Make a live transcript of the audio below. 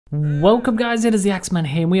Welcome guys, it is the AxeMan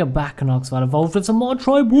here and we are back on Oxford Evolved with some more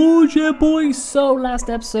Tribe Wars, yeah boys! So last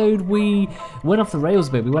episode we went off the rails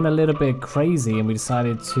a bit, we went a little bit crazy and we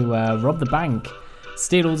decided to rob the bank.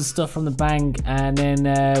 Steal all the stuff from the bank and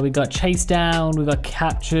then we got chased down, we got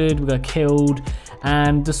captured, we got killed.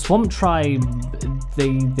 And the Swamp Tribe,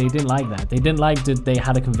 they didn't like that. They didn't like that they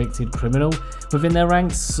had a convicted criminal within their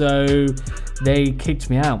ranks, so they kicked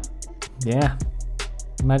me out. Yeah,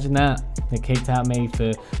 imagine that. They kicked out me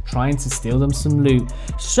for trying to steal them some loot.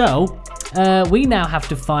 So we now have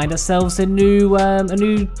to find ourselves a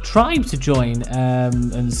new tribe to join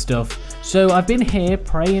and stuff. So I've been here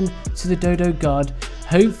praying to the Dodo God.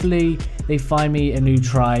 Hopefully they find me a new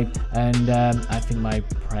tribe, and I think my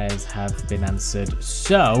prayers have been answered.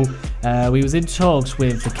 So we was in talks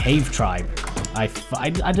with the Cave Tribe. I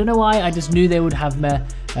don't know why, I just knew they would have me.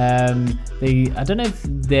 I don't know if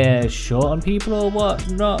they're short on people or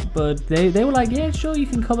whatnot, but they were like, yeah, sure, you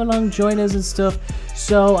can come along, join us and stuff.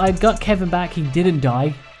 So I got Kevin back. He didn't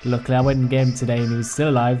die. Luckily, I went and get him today, and he was still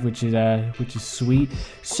alive, which is sweet.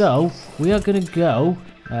 So we are gonna go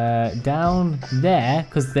down there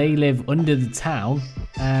because they live under the town,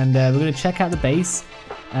 and we're gonna check out the base,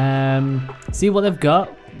 see what they've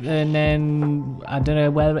got. And then I don't know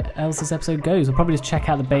where else this episode goes. We'll probably just check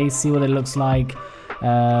out the base, see what it looks like.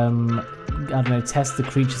 I don't know, test the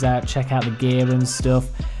creatures out, check out the gear and stuff.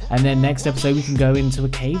 And then next episode we can go into a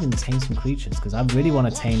cave and tame some creatures, because I really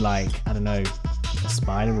want to tame, like, I don't know, a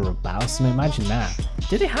spider or a bat or something. Imagine that.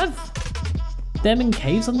 Did they have them in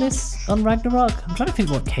caves on Ragnarok? I'm trying to think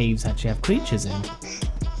what caves actually have creatures in.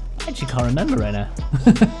 I actually can't remember right now.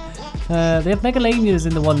 They have Megalanias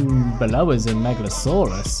in the one below us and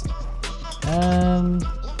Megalosaurus. I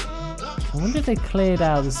wonder if they cleared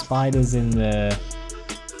out the spiders in the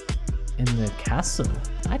castle.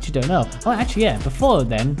 I actually don't know. Oh, actually, yeah. Before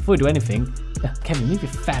we do anything, Kevin, move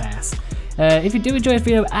your fat ass. If you do enjoy this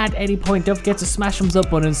video at any point, don't forget to smash thumbs up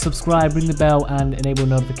button, subscribe, ring the bell, and enable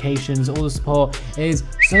notifications. All the support is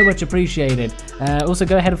so much appreciated. Also,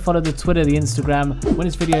 go ahead and follow the Twitter, the Instagram. When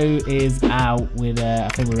this video is out, with I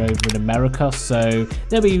think we're over in America, so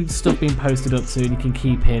there'll be stuff being posted up soon. You can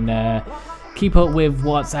keep up with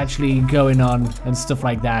what's actually going on and stuff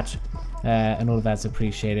like that. And all of that's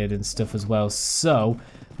appreciated and stuff as well. So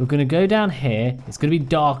we're gonna go down here. It's gonna be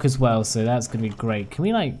dark as well, so that's gonna be great. Can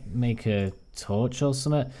we like make a torch or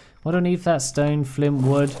something? What do I need for that? Stone, flint,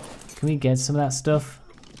 wood. Can we get some of that stuff?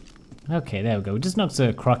 Okay, there we go. We just knocked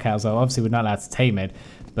a croc out, so obviously we're not allowed to tame it.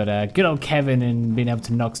 But good old Kevin and being able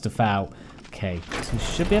to knock stuff out. Okay, so we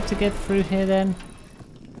should be able to get through here then.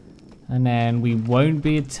 And then we won't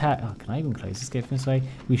be attacked. Oh, can I even close this gate from this way?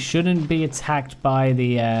 We shouldn't be attacked by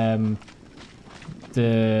the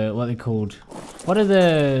what are they called? What are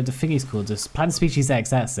the thingies called? Just Plant Species X,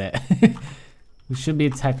 that's it. We shouldn't be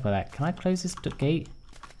attacked by that. Can I close this gate?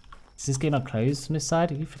 Is this gate not closed from this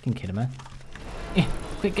side? Are you freaking kidding me?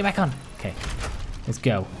 Quick, get back on. Okay, let's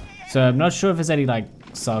go. So I'm not sure if there's any like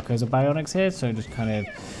Sarcos or Bionics here, so just kind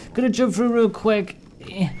of gonna jump through real quick.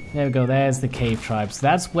 There we go, there's the Cave Tribe. So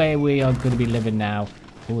that's where we are going to be living now.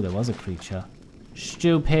 Oh, there was a creature.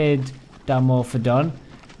 Stupid Dimorphodon.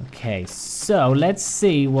 Okay, so let's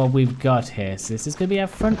see what we've got here. So this is going to be our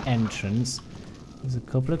front entrance. There's a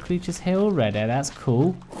couple of creatures here already. That's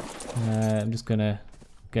cool. I'm just going to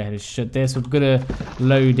go ahead and shut this. We're going to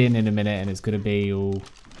load in a minute, and it's going to be all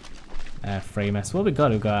frame us. What we got?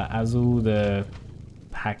 We've got Azul, the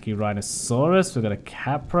Pachyrhinosaurus. We've got a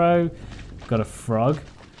Capro. Got a frog.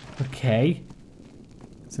 Okay.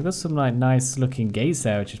 So we've got some like nice looking gates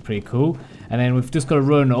there, which is pretty cool. And then we've just got to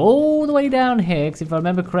run all the way down here, because if I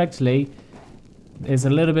remember correctly, there's a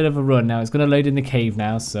little bit of a run now. It's going to load in the cave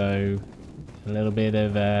now, so a little bit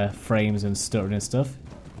of frames and stuttering and stuff.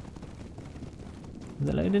 Is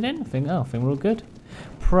it loading in? I think we're all good.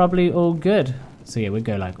 Probably all good. So yeah, we'll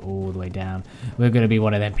go like all the way down. We're going to be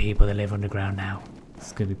one of them people that live underground now.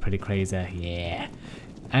 It's going to be pretty crazy. Yeah.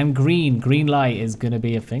 And green light is going to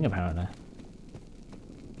be a thing apparently.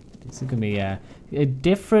 This is going to be a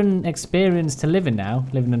different experience to living now,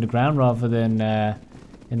 living underground rather than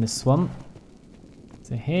in the swamp.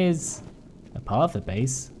 So here's a part of the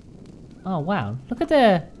base. Oh wow, look at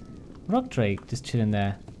the rock drake just chilling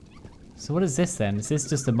there. So what is this then? Is this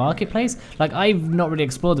just a marketplace? Like, I've not really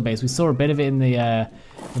explored the base. We saw a bit of it in the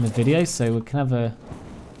video, so we can have a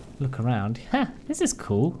look around. Ha, this is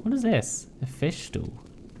cool. What is this? A fish stool.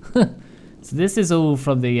 So this is all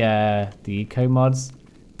from the eco mods.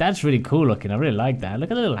 That's really cool looking. I really like that.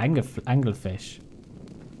 Look at the little anglerfish.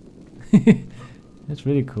 That's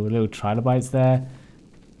really cool. Little trilobites there.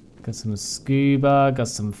 Got some scuba. Got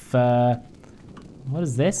some fur. What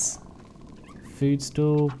is this? food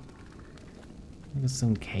stall. There's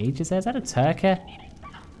some cages there. Is that a turkey?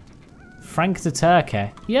 Frank the turkey.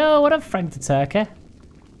 Yo, what up, Frank the turkey?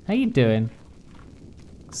 How you doing?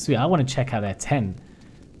 Sweet, I want to check out their tent.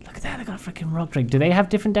 Look at that, they got a freaking rock drake. Do they have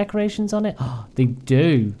different decorations on it? Oh, they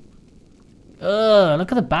do. Ugh,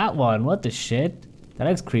 look at the bat one. What the shit? That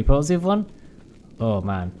looks creepy. What was the other one? Oh,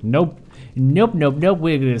 man. Nope. Nope, nope, nope.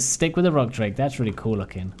 We're going to stick with the rock drake. That's really cool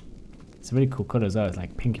looking. It's a really cool color as well. It's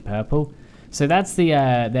like pinky purple. So that's the,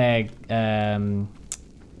 their,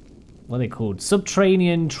 what are they called?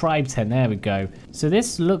 Subterranean tribe tent. There we go. So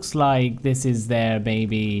this looks like this is their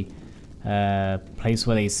maybe place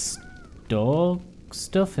where they store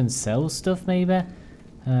stuff and sell stuff maybe.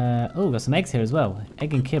 Oh, got some eggs here as well.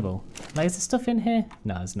 Egg and kibble. Like, is there stuff in here?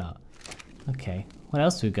 No, there's not. Okay. What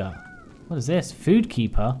else we got? What is this? Food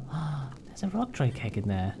keeper. There's a rock drake egg in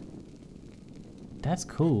there. That's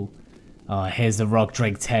cool. Oh, here's the rock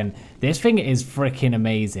drake tent. This thing is freaking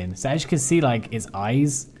amazing. So as you can see, like, its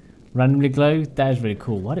eyes randomly glow. That is really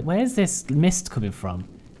cool. Where is this mist coming from?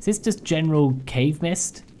 Is this just general cave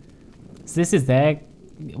mist? So this is their...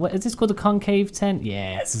 What is this called? The concave tent?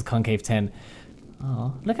 Yeah, this is a concave tent.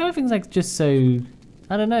 Oh, look how everything's like just so...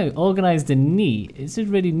 I don't know, organized and neat. It's just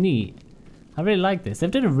really neat. I really like this.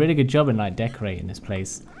 They've done a really good job in like decorating this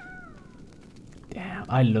place. Yeah,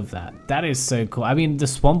 I love that. That is so cool. I mean, the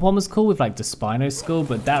swamp one was cool with like the Spino skull,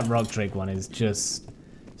 but that rock drake one is just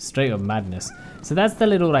straight up madness. So that's the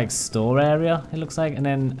little like store area, it looks like. And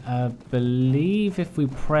then I believe if we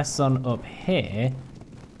press on up here,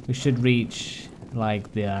 we should reach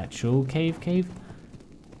like the actual cave.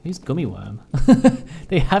 Who's Gummy Worm?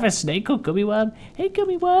 They have a snake called Gummy Worm. Hey,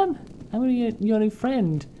 Gummy Worm, I'm your new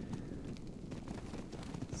friend.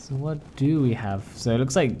 So what do we have? So it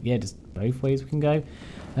looks like, yeah, just both ways we can go.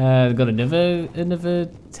 We've got another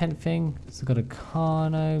tent thing. So we've got a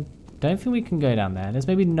Carno. Don't think we can go down there. Let's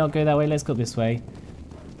maybe not go that way. Let's go this way.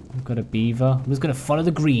 We've got a beaver. I'm just going to follow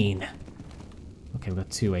the green. Okay, we've got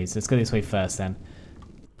two ways. Let's go this way first then.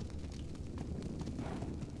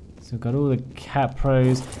 So we've got all the cat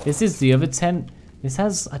pros. This is the other tent. This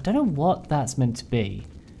has, I don't know what that's meant to be.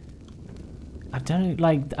 I don't know,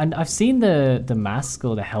 like, and I've seen the mask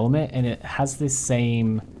or the helmet, and it has this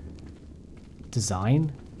same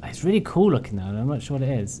design. It's really cool looking though, and I'm not sure what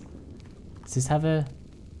it is. Does this have a...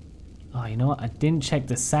 Oh, you know what? I didn't check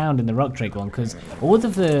the sound in the rock drake one, because all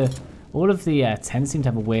of the tents seem to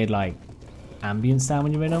have a weird like ambient sound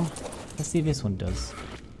when you're in them. Let's see if this one does.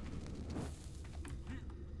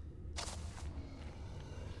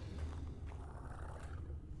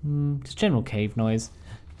 Just general cave noise.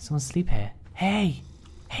 Someone asleep here. Hey!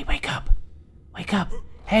 Hey, wake up! Wake up!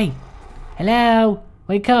 Hey! Hello!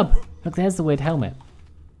 Wake up! Look, there's the weird helmet.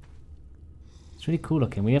 It's really cool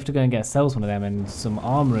looking. We have to go and get ourselves one of them and some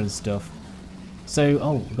armor and stuff. So,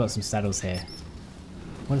 oh, we've got some saddles here.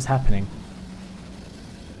 What is happening?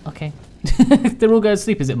 Okay. They're all going to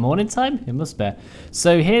sleep. Is it morning time? It must be.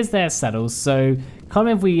 So here's their saddles. So, can't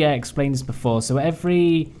remember if we explained this before. So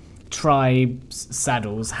every tribe's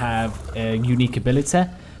saddles have a unique ability.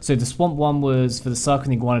 So the swamp one was for the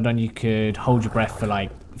Sarcon Iguanodon, you could hold your breath for like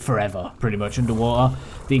forever, pretty much underwater.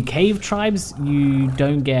 The cave tribes, you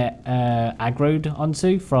don't get aggroed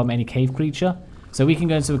onto from any cave creature. So we can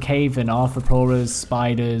go into a cave and arthroporas,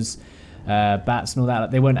 spiders, bats and all that,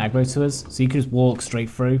 they won't aggro to us. So you can just walk straight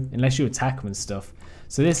through unless you attack them and stuff.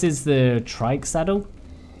 So this is the trike saddle.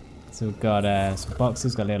 So we've got some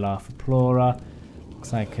boxes, got a little arthropora.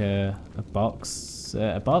 Looks like a box,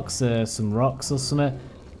 some rocks or something.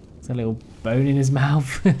 It's a little bone in his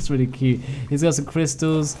mouth. It's really cute. He's got some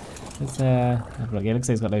crystals. It's yeah, looks like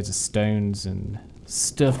he's got loads of stones and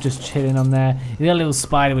stuff just chilling on there. He's got a little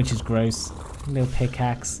spider, which is gross. A little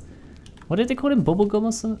pickaxe. What did they call him? Bubblegum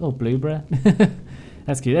or something? Or blueberry?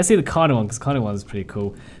 That's cute. Let's see the Carno one, because Carno one is pretty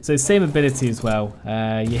cool. So same ability as well.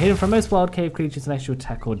 You're hidden from most wild cave creatures unless you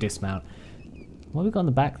attack or dismount. What have we got on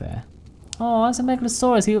the back there? Oh, that's a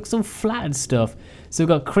Megalosaurus. He looks all flat and stuff. So we've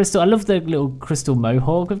got crystal. I love the little crystal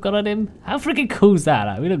mohawk we've got on him. How freaking cool is that?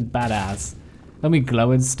 Like, we look badass. And we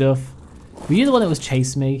glow and stuff. Were you the one that was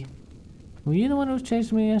chasing me? Were you the one that was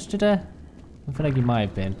chasing me yesterday? I feel like you might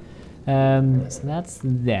have been. So that's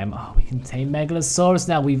them. Oh, we can tame Megalosaurus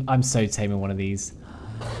now. I'm so taming one of these.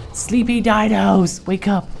 Sleepy dinos, wake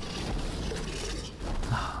up.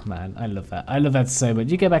 Oh man, I love that. I love that so much.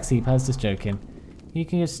 You go back to sleep. I was just joking. You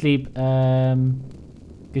can just sleep. Go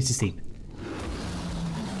to sleep.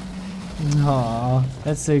 Aww,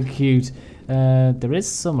 that's so cute. There is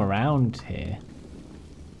some around here.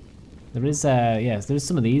 There is, yes, there's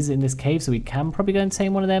some of these in this cave, so we can probably go and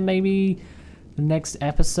tame one of them maybe the next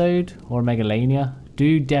episode, or Megalania.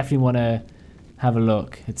 Do definitely want to have a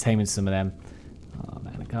look at taming some of them. Oh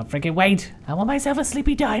man, I can't freaking wait. I want myself a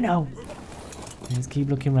sleepy dino. Let's keep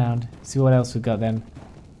looking around. See what else we've got then.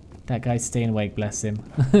 That guy's staying awake, bless him.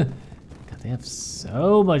 God, they have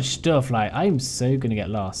so much stuff. Like, I'm so gonna get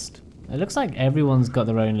lost. It looks like everyone's got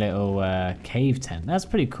their own little cave tent. That's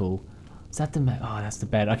pretty cool. Is that the oh, that's the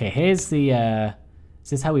bed. Okay, here's the is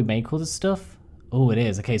this how we make all this stuff? Oh, it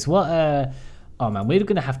is. Okay, so what oh man, we're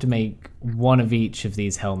gonna have to make one of each of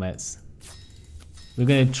these helmets. We're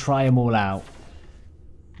gonna try them all out.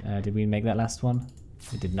 Did we make that last one?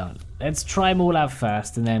 We did not. Let's try them all out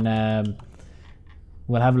first, and then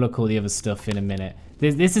we'll have a look at all the other stuff in a minute.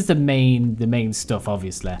 This is the main stuff,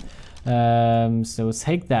 obviously. So we'll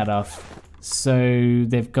take that off. So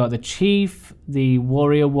they've got the chief, the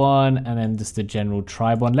warrior one, and then just the general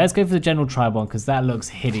tribe one. Let's go for the general tribe one because that looks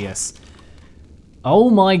hideous. Oh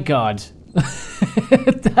my god.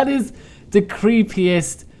 That is the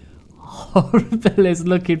creepiest, horriblest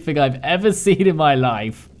looking thing I've ever seen in my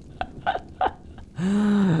life.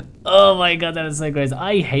 Oh my god, that is so gross.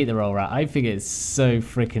 I hate the roll rat. I think it's so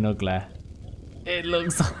freaking ugly. It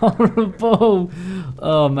looks horrible.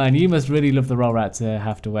 Oh man, you must really love the roll rat to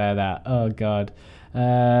have to wear that. Oh god.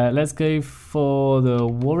 Let's go for the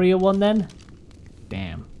warrior one then.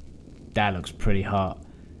 Damn, that looks pretty hot.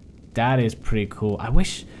 That is pretty cool.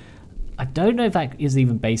 I don't know if that is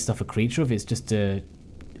even based off a creature, if it's just a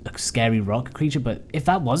scary rock creature, but if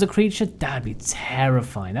that was a creature, that'd be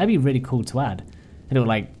terrifying. That'd be really cool to add. A little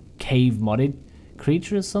like cave modded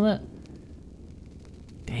creature or something.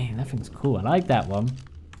 Damn, that thing's cool. I like that one.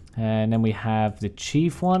 And then we have the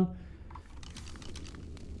chief one.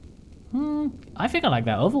 I think I like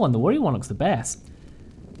that other one. The warrior one looks the best.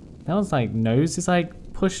 That one's like nose is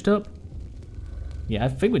like pushed up. Yeah, I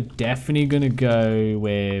think we're definitely gonna go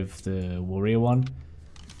with the warrior one.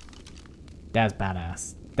 That's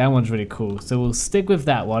badass. That one's really cool. So we'll stick with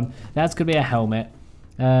that one. That's gonna be a helmet.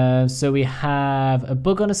 So we have a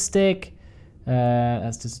bug on a stick.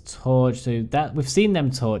 That's just a torch. So that we've seen them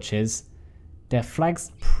torches. Their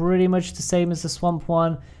flag's pretty much the same as the swamp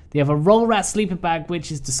one. They have a roll rat sleeping bag,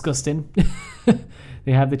 which is disgusting.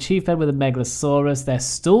 They have the chief bed with a megalosaurus. Their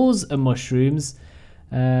stools are mushrooms.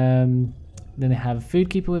 Then they have a food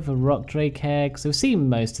keeper with a rock drake egg. So we've seen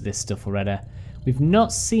most of this stuff already. We've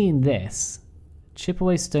not seen this. Chip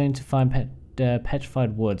away stone to find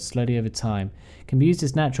petrified wood slowly over time. Can be used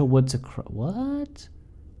as natural wood to what?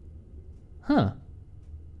 Huh.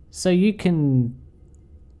 So you can,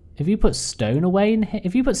 if you put stone away in here,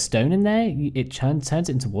 if you put stone in there, it turns it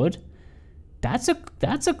into wood. That's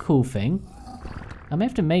a cool thing. I may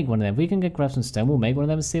have to make one of them. If we can grab some stone, we'll make one of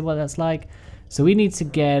them and see what that's like. So we need to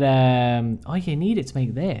get oh, you need it to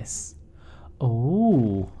make this.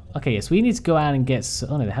 Oh, okay. Yes, we need to go out and get.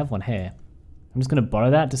 Oh no, they have one here. I'm just gonna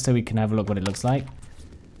borrow that just so we can have a look what it looks like.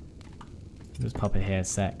 Just pop it here a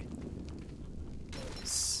sec.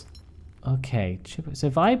 Okay, so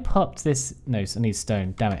if I popped this, no, I need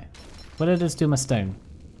stone. Damn it! What did I just do with my stone?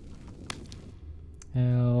 We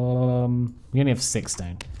only have 6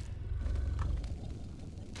 stone.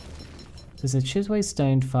 So there's a chisway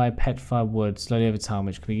stone to fire petrified wood slowly over time,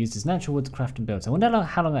 which can be used as natural wood to craft and build. I wonder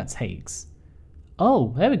how long that takes.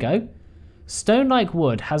 Oh, there we go. Stone-like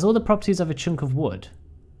wood has all the properties of a chunk of wood.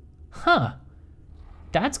 Huh.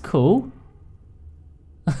 That's cool.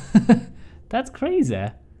 That's crazy.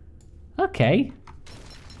 Okay.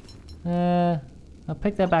 I'll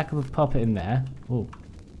pick that back up and pop it in there. Oh.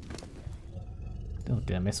 Oh,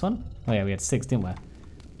 did I miss one? Oh yeah, we had 6, didn't we?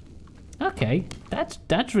 Okay,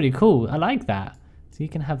 that's really cool. I like that. So you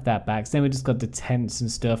can have that back. So then we just got the tents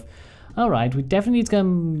and stuff. Alright, we definitely need to go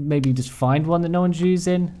and maybe just find one that no one's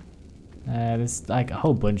using. There's like a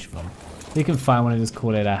whole bunch of them. We can find one and just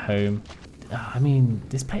call it our home. I mean,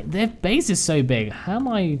 their base is so big. How am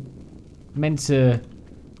I meant to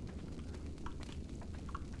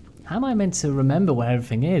remember where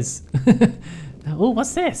everything is? Oh,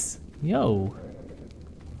 what's this? Yo.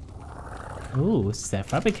 Oh, it's their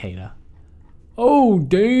fabricator. Oh,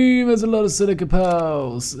 damn, there's a lot of silica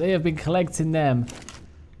pearls. They have been collecting them.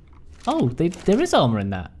 Oh, there is armor in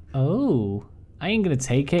that. Oh, I ain't gonna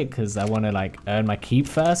take it because I want to like earn my keep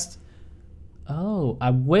first. Oh, I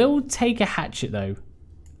will take a hatchet though.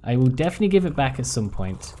 I will definitely give it back at some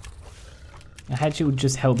point. A hatchet would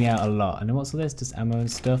just help me out a lot. And then what's all this? Just ammo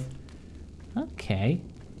and stuff. Okay.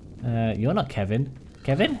 You're not Kevin.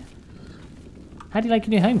 Kevin? How do you like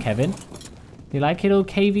your new home, Kevin? Do you like it all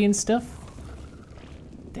cavey and stuff?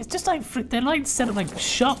 There's just like, they're like set up like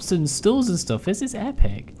shops and stores and stuff. This is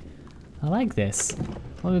epic. I like this.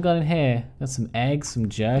 What have we got in here? Got some eggs, some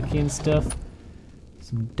jerky and stuff.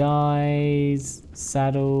 Some dyes,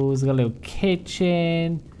 saddles, got a little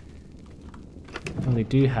kitchen. Oh, they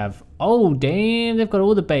do have, oh damn, they've got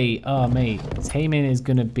all the bait. Oh mate, taming is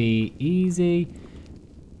gonna be easy.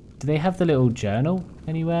 Do they have the little journal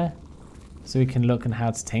anywhere? So we can look on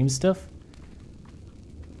how to tame stuff?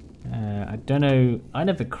 I don't know, I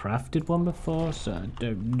never crafted one before, so I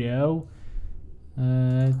don't know.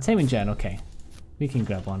 Taming journal, okay. We can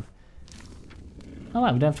grab one. Oh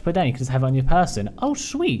wow, we don't have to put it down, you can just have it on your person. Oh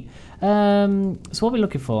sweet. So what we're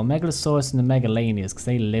looking for, Megalosaurus and the Megalanias, because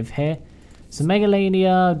they live here. So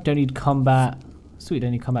Megalania don't need combat. Sweet,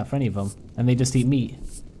 don't need combat for any of them. And they just eat meat.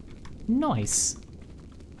 Nice.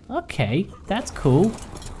 Okay, that's cool.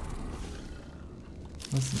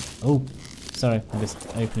 Oh, sorry, I just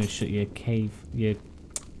opened and shut your cave, your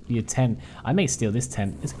tent. I may steal this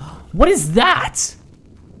tent. What is that?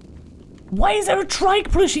 Why is there a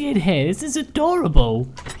trike plushie in here? This is adorable.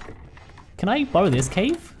 Can I borrow this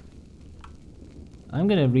cave? I'm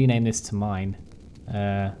gonna rename this to mine.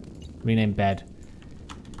 Rename bed.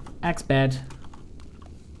 Axe bed.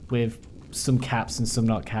 With some caps and some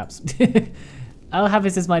not caps. I'll have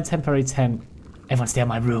this as my temporary tent. Everyone stay in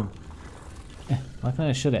my room. Why can't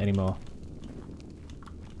I shut it anymore?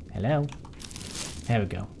 Hello? There we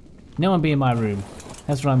go. No one be in my room.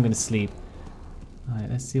 That's where I'm gonna sleep. Alright,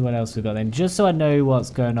 let's see what else we got then. Just so I know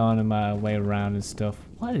what's going on in my way around and stuff.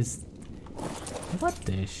 What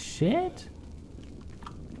the shit?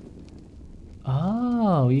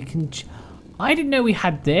 Oh, you can... I didn't know we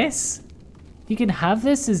had this. You can have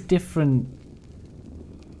this as different...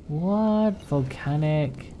 What?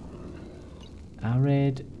 Volcanic.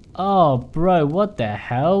 Arid. Oh, bro, what the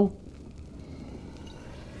hell?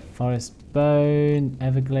 Forest bone,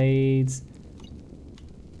 Everglades.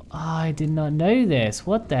 Oh, I did not know this.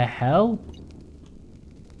 What the hell?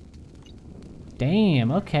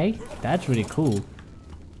 Damn, okay. That's really cool.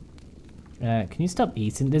 Can you stop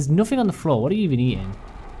eating? There's nothing on the floor. What are you even eating?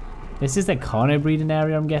 This is their carno breeding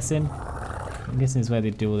area, I'm guessing. I'm guessing it's where they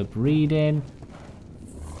do all the breeding.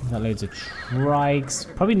 We've got loads of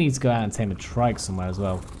trikes. Probably need to go out and tame a trike somewhere as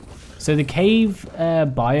well. So the cave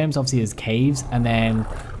biomes, obviously there's caves and then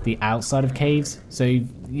the outside of caves. So,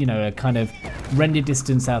 you know, a kind of render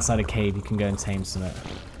distance outside a cave, you can go and tame something.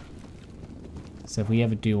 So if we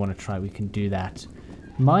ever do want to try, we can do that.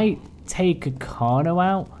 Might take a carno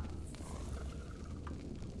out.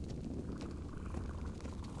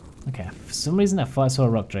 Okay, for some reason I thought I saw a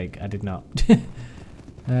rock drake. I did not.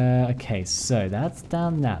 Okay, so that's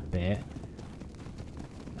down that bit.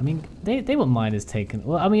 I mean, they won't mind us taking...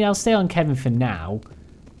 Well, I mean, I'll stay on Kevin for now.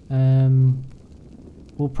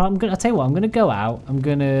 I'll tell you what, I'm going to go out. I'm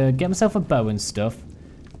going to get myself a bow and stuff.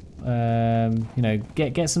 You know,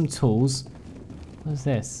 get some tools. What's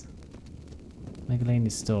this?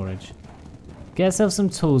 Megalanian storage. Get yourself some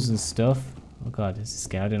tools and stuff. Oh god, this is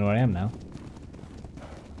scary. I don't know where I am now.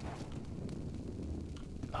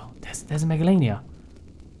 Oh, there's a Megalania.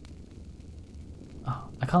 Oh,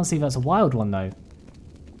 I can't see if that's a wild one though.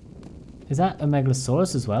 Is that a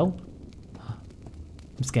Megalosaurus as well?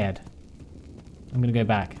 I'm scared. I'm gonna go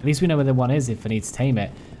back. At least we know where the one is if I need to tame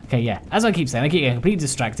it. Okay, yeah. As I keep saying, I keep getting completely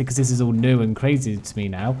distracted because this is all new and crazy to me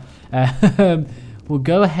now. We'll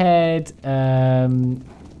go ahead,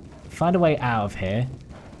 find a way out of here.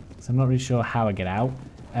 So I'm not really sure how I get out.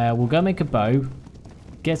 We'll go make a bow.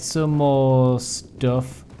 Get some more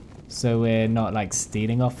stuff so we're not like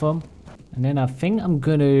stealing off them. And then I think I'm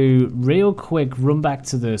gonna real quick run back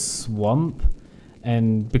to the swamp.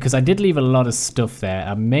 And because I did leave a lot of stuff there,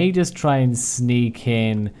 I may just try and sneak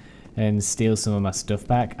in and steal some of my stuff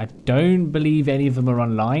back. I don't believe any of them are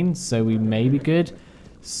online, so we may be good.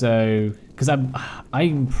 So, because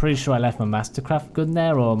I'm pretty sure I left my Mastercraft gun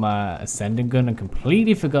there or my Ascending gun and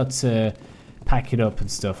completely forgot to pack it up and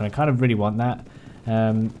stuff. And I kind of really want that.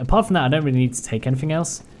 Apart from that, I don't really need to take anything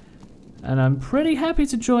else. And I'm pretty happy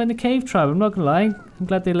to join the cave tribe, I'm not gonna lie. I'm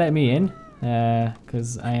glad they let me in.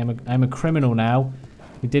 Because I'm a criminal now.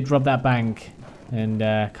 We did rob that bank and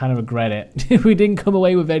kind of regret it. We didn't come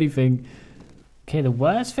away with anything. Okay, the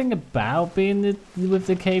worst thing about being with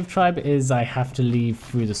the cave tribe is I have to leave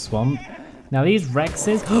through the swamp. Now these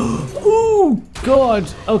Rexes... Oh,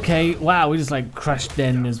 God! Okay, wow, we just like crashed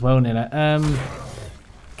in as well, Nilla.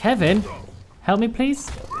 Kevin, help me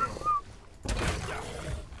please?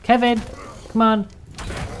 Kevin, come on.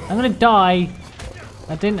 I'm gonna die.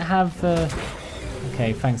 I didn't have...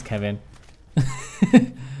 Okay, thanks, Kevin.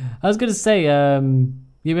 I was going to say, yeah,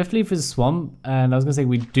 we have to leave for the swamp. And I was going to say,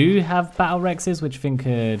 we do have battle Rexes, which I think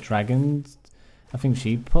are dragons. I think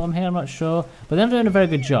she put them here, I'm not sure. But they're doing a very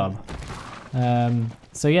good job.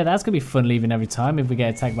 So yeah, that's going to be fun leaving every time if we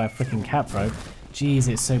get attacked by a freaking cat, bro. Jeez,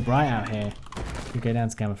 it's so bright out here. We go down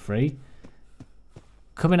to camera 3.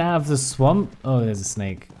 Coming out of the swamp. Oh, there's a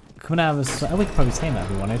snake. Coming out of the swamp. Oh, we could probably tame that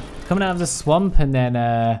if we wanted. Coming out of the swamp and then,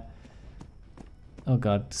 oh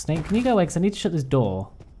god, snake, can you go away? Because I need to shut this door.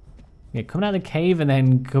 Yeah, coming out of the cave and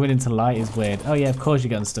then coming into light is weird. Oh yeah, of course you're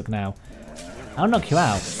getting stuck now. I'll knock you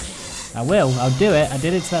out. I will. I'll do it. I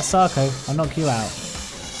did it to that Sarko. I'll knock you out.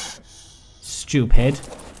 Stupid.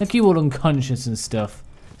 Look, you all unconscious and stuff.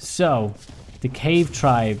 So, the cave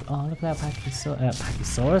tribe. Oh, look at that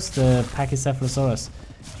Pachysaurus. The Pachycephalosaurus.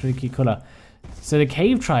 It's really cute colour. So the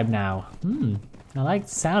cave tribe now. I like the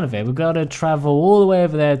sound of it. We've got to travel all the way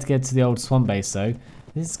over there to get to the old swamp base though.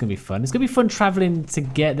 This is going to be fun. It's going to be fun traveling to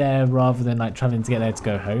get there rather than like traveling to get there to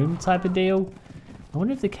go home type of deal. I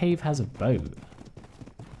wonder if the cave has a boat.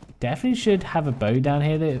 Definitely should have a boat down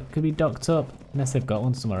here that could be docked up. Unless they've got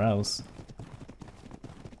one somewhere else.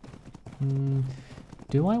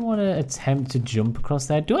 Do I want to attempt to jump across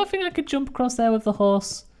there? Do I think I could jump across there with the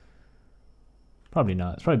horse? Probably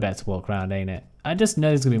not. It's probably better to walk around, ain't it? I just know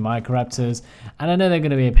there's going to be Microraptors. And I know they're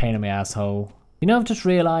going to be a pain in my asshole. You know, I've just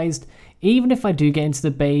realised, even if I do get into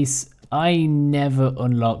the base, I never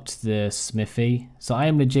unlocked the smithy. So I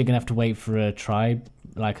am legit going to have to wait for a tribe,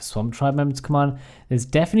 like a swamp tribe member to come on. There's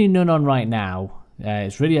definitely none on right now.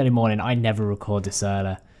 It's really early morning. I never record this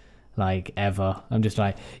early, like ever. I'm just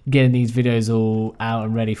like getting these videos all out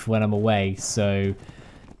and ready for when I'm away. So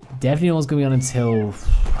definitely no one's going to be on until,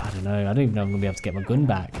 I don't know. I don't even know if I'm going to be able to get my gun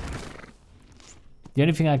back. The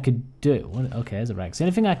only thing I could do, okay, there's a Rex. The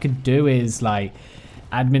only thing I could do is like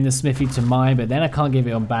admin the smithy to mine, but then I can't give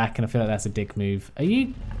it on back, and I feel like that's a dick move. Are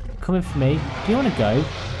you coming for me? Do you want to go?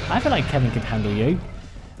 I feel like Kevin could handle you.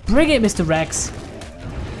 Bring it, Mr. Rex.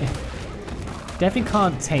 Definitely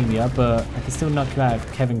can't tame you, but I can still knock you out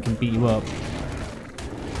if Kevin can beat you up.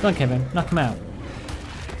 Go on, Kevin, knock him out.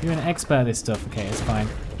 You're an expert at this stuff. Okay, it's fine.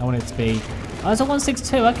 I want it to be. Oh, it's a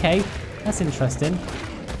 162. Okay, that's interesting.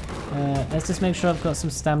 Let's just make sure I've got some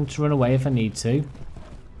stamina to run away if I need to.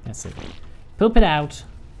 That's it. Poop it out.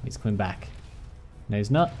 He's coming back. No, he's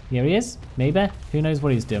not. Here he is. Maybe. Who knows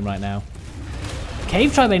what he's doing right now.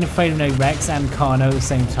 Cave tribe ain't afraid of no Rex and Carno at the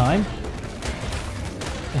same time.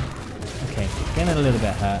 Okay, getting a little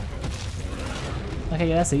bit hurt. Okay,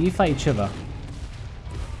 yeah, that's it. You fight each other.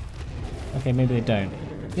 Okay, maybe they don't.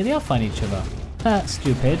 Yeah, they are fighting each other. Ha,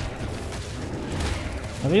 stupid.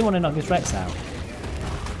 I really want to knock this Rex out.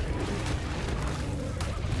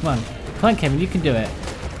 Come on, Kevin, you can do it.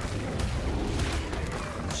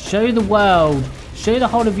 Show the world, show the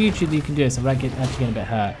whole of YouTube that you can do it. So I'm actually getting a bit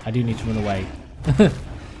hurt. I do need to run away.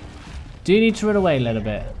 Do need to run away a little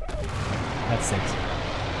bit. That's it.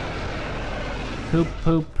 Poop,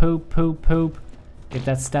 poop, poop, poop, poop. Get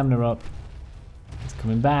that stamina up. It's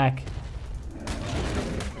coming back.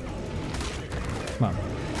 Come on,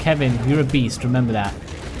 Kevin, you're a beast. Remember that.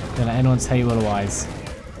 Don't let anyone tell you otherwise.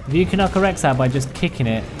 If you can knock a Rex out by just kicking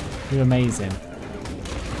it, you're amazing.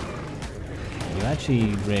 You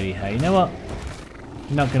actually really hurt. You know what?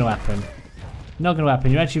 Not going to happen. Not going to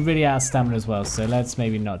happen. You're actually really out of stamina as well, so let's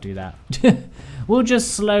maybe not do that. We'll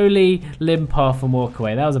just slowly limp off and walk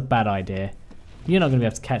away. That was a bad idea. You're not going to be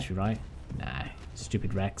able to catch me, right? Nah,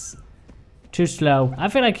 stupid Rex. Too slow. I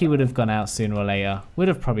feel like he would have gone out sooner or later. Would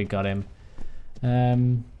have probably got him.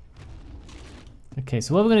 Okay,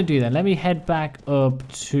 so what we're going to do then, let me head back up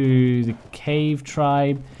to the cave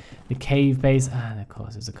tribe, the cave base. Ah, of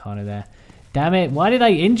course, there's a corner there. Damn it, why did I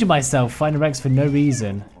injure myself fighting Rex for no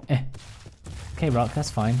reason? Okay, Rock,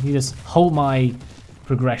 that's fine. You just hold my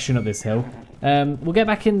progression up this hill. We'll get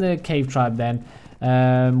back in the cave tribe then.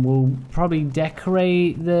 We'll probably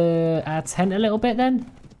decorate our tent a little bit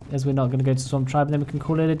then, as we're not going to go to Swamp Tribe, and then we can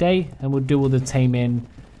call it a day, and we'll do all the taming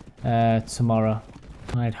tomorrow.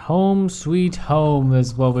 Right, home sweet home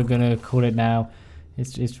is what we're gonna call it now.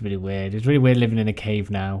 It's really weird. It's really weird living in a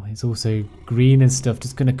cave now. It's also green and stuff.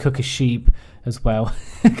 Just gonna cook a sheep as well.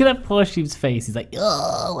 Look at that poor sheep's face. He's like,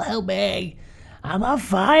 oh, help me, I'm on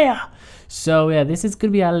fire. So yeah, this is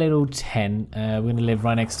gonna be our little tent. We're gonna live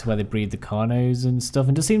right next to where they breed the Carnos and stuff,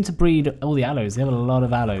 and just seem to breed all the aloes. They have a lot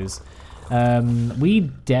of aloes. We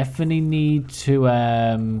definitely need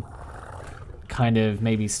to kind of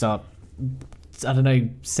maybe start, I don't know,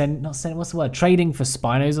 what's the word? Trading for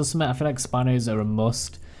Spinos or something. I feel like Spinos are a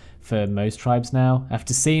must for most tribes now.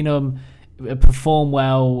 After seeing them perform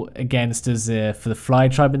well against us for the Fly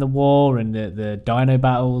tribe in the war and the Dino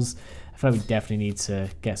battles, I feel like we definitely need to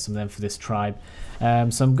get some of them for this tribe.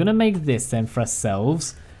 So I'm gonna make this then for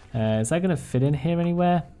ourselves. Is that gonna fit in here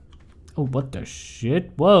anywhere? Oh, what the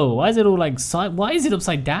shit? Whoa! Why is it all like why is it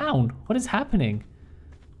upside down? What is happening?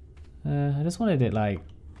 I just wanted it like.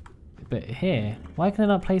 But here, why can I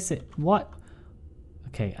not place it? What?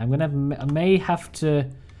 Okay, I may have to.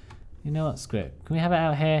 You know what? Screw it. Can we have it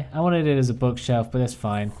out here? I wanted it as a bookshelf, but that's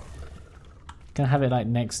fine. Can I have it like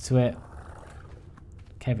next to it?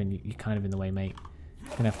 Kevin, you're kind of in the way, mate.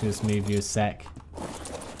 Gonna have to just move you a sec.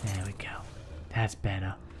 There we go. That's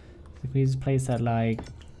better. So can we just place that like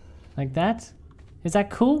that? Is that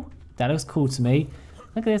cool? That looks cool to me.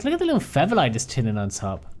 Look at this. Look at the little feather light just chilling on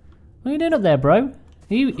top. What are you doing up there, bro?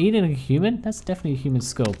 Are you eating a human? That's definitely a human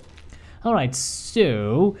skull. Alright,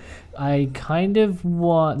 so I kind of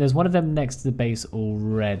want... There's one of them next to the base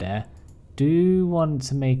already. Do want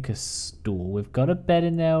to make a stool. We've got a bed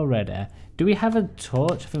in there already. Do we have a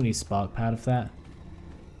torch? I think we need spark powder for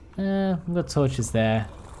that. We've got torches there.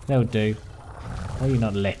 They'll do. Why are you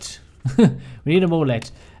not lit? We need them all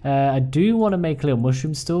lit. I do want to make a little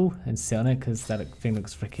mushroom stool and sit on it because that thing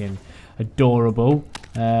looks freaking adorable.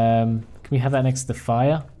 Can we have that next to the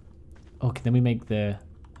fire? Okay, then we make the...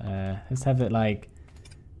 let's have it like...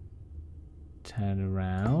 Turn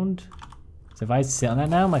around. So if I sit on that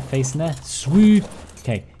now, am I facing there? Sweet!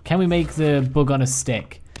 Okay, can we make the bug on a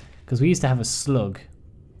stick? Because we used to have a slug.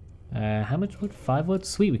 How much wood? 5 wood?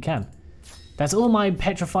 Sweet, we can. That's all my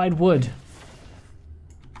petrified wood.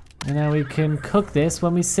 And now we can cook this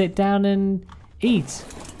when we sit down and eat.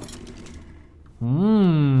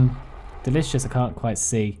 Mmm. Delicious, I can't quite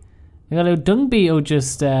see. We got a little dung beetle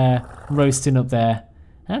just roasting up there.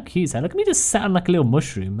 How cute is that? Look at me just sat on like a little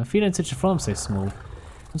mushroom. I feel in such a form so small.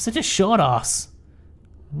 I'm such a short ass.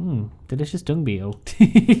 Mmm, delicious dung beetle.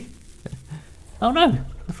 Oh no,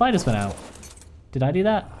 the fire just went out. Did I do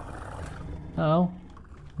that? Oh,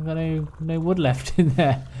 I've got no wood left in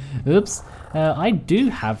there. Oops. I do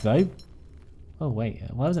have though. Oh wait,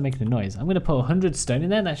 why was I making a noise? I'm gonna put 100 stone in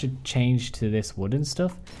there and that should change to this wood and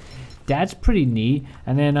stuff. That's pretty neat.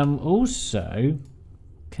 And then I'm also,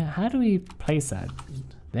 how do we place that?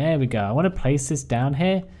 There we go. I want to place this down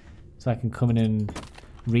here so I can come in and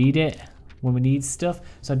read it when we need stuff.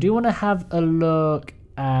 So I do want to have a look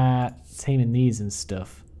at taming these and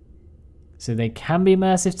stuff. So they can be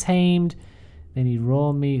immersive tamed. They need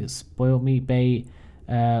raw meat, spoiled meat bait.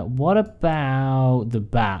 What about the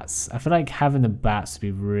bats? I feel like having the bats would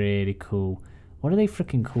be really cool. What are they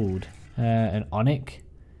freaking called? An onyx?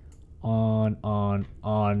 Onyx.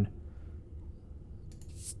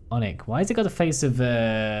 Why has it got the face of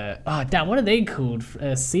oh damn, what are they called?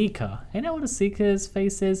 Seeker. Ain't that what a Seeker's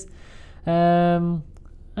face is?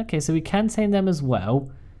 Okay, so we can tame them as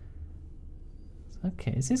well.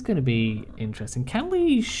 Okay, this is gonna be interesting. Can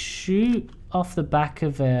we shoot off the back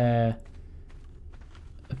of a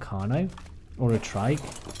Carno? Or a trike?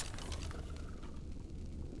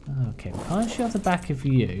 Okay, we can't shoot off the back of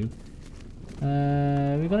you.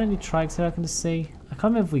 We got any trikes that I can see? I can't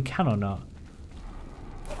remember if we can or not.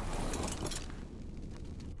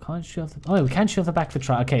 Can't shoot off the... Oh, we can shoot off the back of a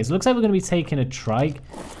trike. Okay, so it looks like we're going to be taking a trike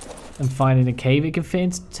and finding a cave it can fit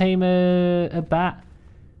in to tame a bat.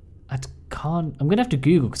 I can't... I'm going to have to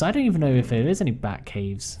Google because I don't even know if there is any bat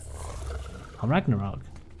caves on Ragnarok.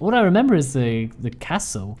 All I remember is the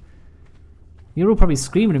castle. You're all probably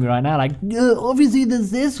screaming at me right now like, obviously there's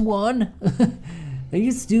this one. Are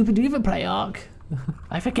you stupid? Do you even play Ark?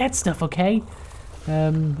 I forget stuff, okay?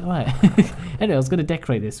 Alright. Anyway, I was going to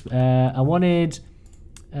decorate this. I wanted...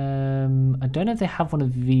 I don't know if they have one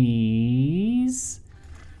of these.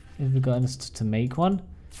 If we've got enough to make one.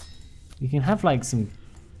 You can have like some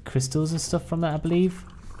crystals and stuff from that, I believe.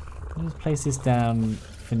 Let's place this down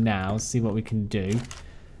for now, see what we can do.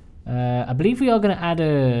 I believe we are going to add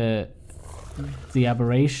the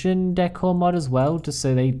aberration decor mod as well, just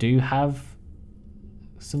so they do have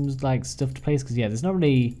some like stuff to place. Because yeah, there's not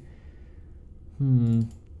really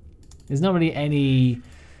there's not really any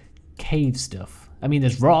cave stuff. I mean,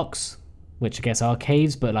 there's rocks, which I guess are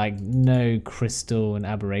caves, but like no crystal and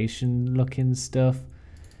aberration looking stuff.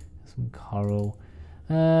 Some coral.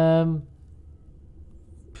 Where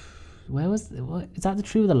was what is that? The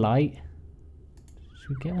tree with the light? Should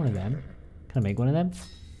we get one of them? Can I make one of them?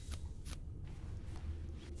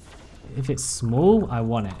 If it's small, I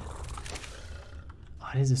want it. Oh,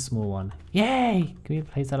 it is a small one. Yay! Can we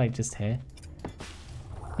place that like just here?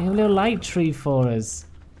 We have a little light tree for us.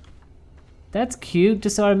 That's cute,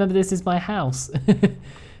 just so I remember this is my house.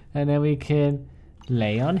 And then we can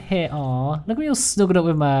lay on here. Aw, look at me all snuggled up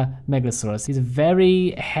with my Megalosaurus. He's a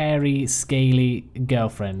very hairy, scaly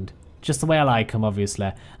girlfriend. Just the way I like him, obviously.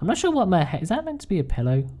 I'm not sure what my head... Is that meant to be a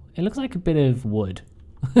pillow? It looks like a bit of wood.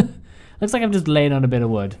 Looks like I'm just laying on a bit of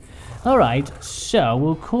wood. Alright, so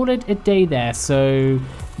we'll call it a day there. So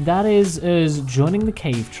that is us joining the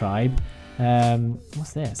cave tribe.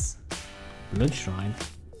 What's this? Blood shrine.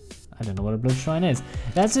 I don't know what a blood shrine is.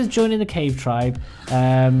 That's just joining the cave tribe.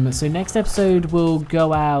 So next episode we'll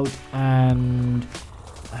go out and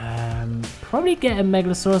probably get a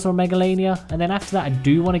Megalosaurus or a Megalania, and then after that I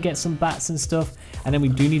do want to get some bats and stuff, and then we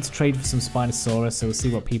do need to trade for some Spinosaurus, so we'll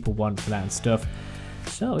see what people want for that and stuff.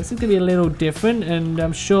 So this is going to be a little different, and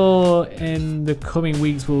I'm sure in the coming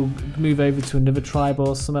weeks we'll move over to another tribe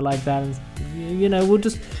or something like that, and you know, we're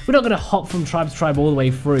not going to hop from tribe to tribe all the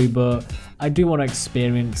way through, but I do want to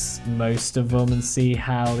experience most of them and see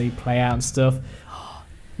how they play out and stuff.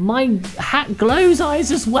 My hat glows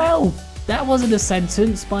eyes as well. That wasn't a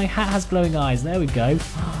sentence. My hat has glowing eyes. There we go.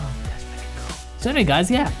 That's really cool. So anyway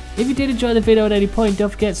guys, yeah, if you did enjoy the video at any point, don't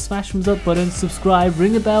forget to smash the thumbs up button, subscribe,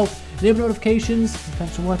 ring the bell, enable notifications.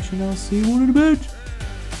 Thanks for watching. I'll see you all in a bit.